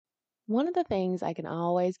One of the things I can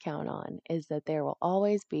always count on is that there will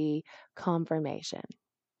always be confirmation.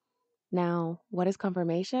 Now, what is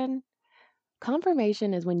confirmation?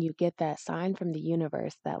 Confirmation is when you get that sign from the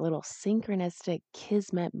universe, that little synchronistic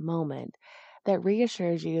kismet moment that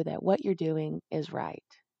reassures you that what you're doing is right.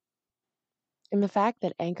 And the fact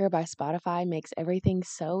that Anchor by Spotify makes everything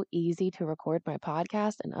so easy to record my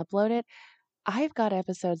podcast and upload it, I've got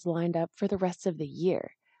episodes lined up for the rest of the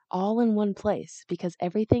year, all in one place because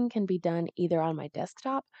everything can be done either on my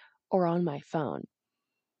desktop or on my phone.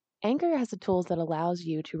 Anchor has the tools that allows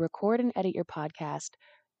you to record and edit your podcast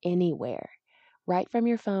anywhere, right from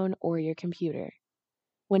your phone or your computer.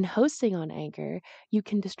 When hosting on Anchor, you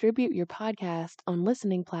can distribute your podcast on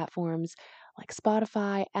listening platforms like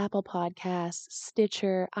Spotify, Apple Podcasts,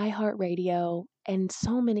 Stitcher, iHeartRadio, and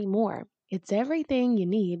so many more. It's everything you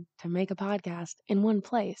need to make a podcast in one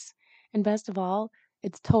place. And best of all,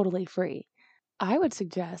 it's totally free. I would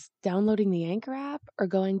suggest downloading the Anchor app or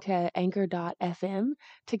going to anchor.fm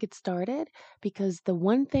to get started because the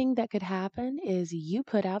one thing that could happen is you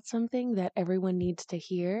put out something that everyone needs to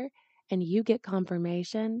hear and you get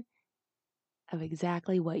confirmation of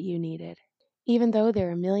exactly what you needed. Even though there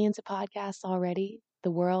are millions of podcasts already, the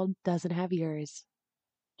world doesn't have yours.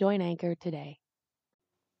 Join Anchor today.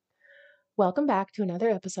 Welcome back to another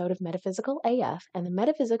episode of Metaphysical AF and the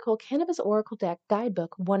Metaphysical Cannabis Oracle Deck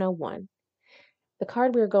Guidebook 101. The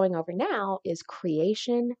card we're going over now is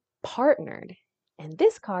Creation Partnered, and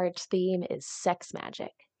this card's theme is sex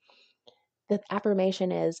magic. The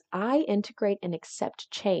affirmation is, I integrate and accept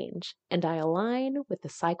change, and I align with the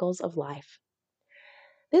cycles of life.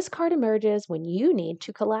 This card emerges when you need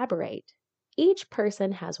to collaborate. Each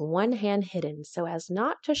person has one hand hidden so as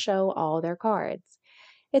not to show all their cards.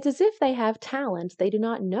 It's as if they have talents they do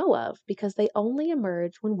not know of because they only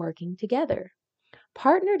emerge when working together.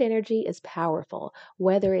 Partnered energy is powerful,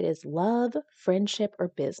 whether it is love, friendship, or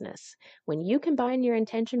business. When you combine your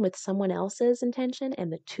intention with someone else's intention and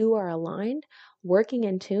the two are aligned, working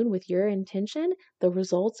in tune with your intention, the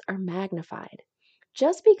results are magnified.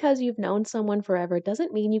 Just because you've known someone forever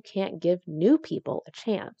doesn't mean you can't give new people a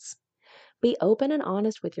chance. Be open and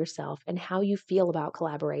honest with yourself and how you feel about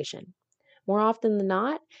collaboration. More often than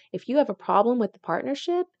not, if you have a problem with the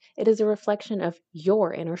partnership, it is a reflection of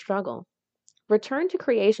your inner struggle. Return to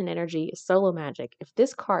creation energy is solo magic if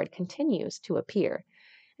this card continues to appear.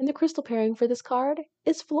 And the crystal pairing for this card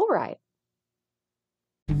is fluorite.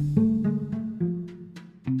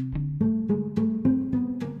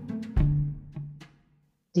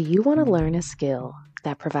 Do you want to learn a skill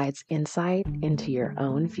that provides insight into your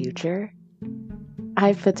own future?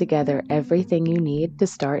 I've put together everything you need to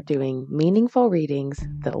start doing meaningful readings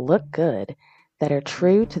that look good, that are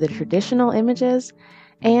true to the traditional images,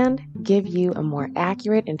 and give you a more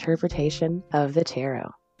accurate interpretation of the tarot.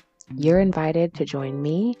 You're invited to join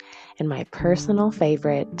me in my personal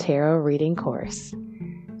favorite tarot reading course.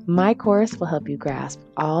 My course will help you grasp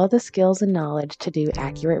all the skills and knowledge to do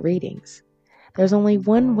accurate readings. There's only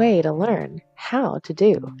one way to learn how to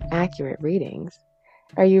do accurate readings.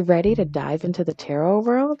 Are you ready to dive into the tarot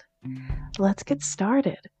world? Let's get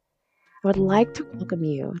started. I would like to welcome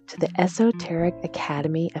you to the Esoteric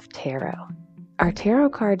Academy of Tarot. Are tarot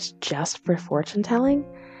cards just for fortune telling?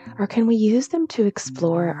 Or can we use them to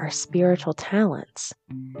explore our spiritual talents?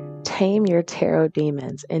 Tame your tarot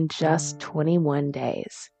demons in just 21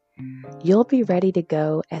 days. You'll be ready to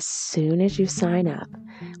go as soon as you sign up,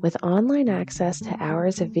 with online access to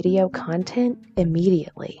hours of video content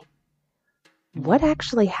immediately. What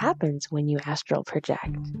actually happens when you astral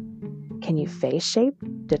project? Can you face shape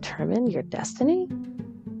determine your destiny?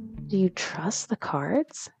 Do you trust the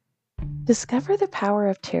cards? Discover the power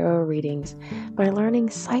of tarot readings by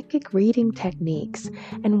learning psychic reading techniques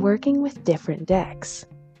and working with different decks.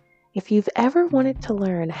 If you've ever wanted to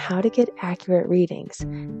learn how to get accurate readings,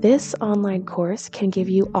 this online course can give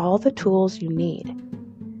you all the tools you need.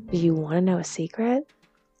 Do you want to know a secret?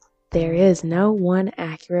 There is no one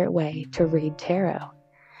accurate way to read tarot.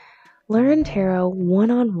 Learn tarot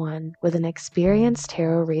one-on-one with an experienced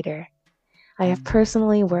tarot reader. I have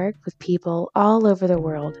personally worked with people all over the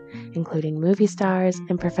world, including movie stars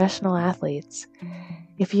and professional athletes.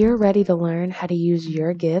 If you're ready to learn how to use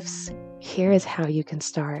your gifts, here is how you can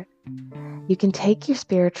start. You can take your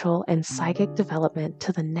spiritual and psychic development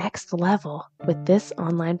to the next level with this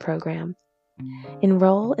online program.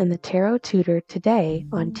 Enroll in the Tarot Tutor today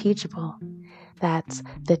on Teachable. That's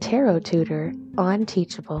the Tarot Tutor on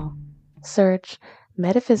Teachable. Search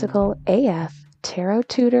Metaphysical AF Tarot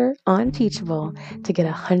Tutor on Teachable to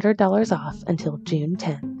get $100 off until June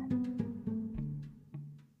 10th.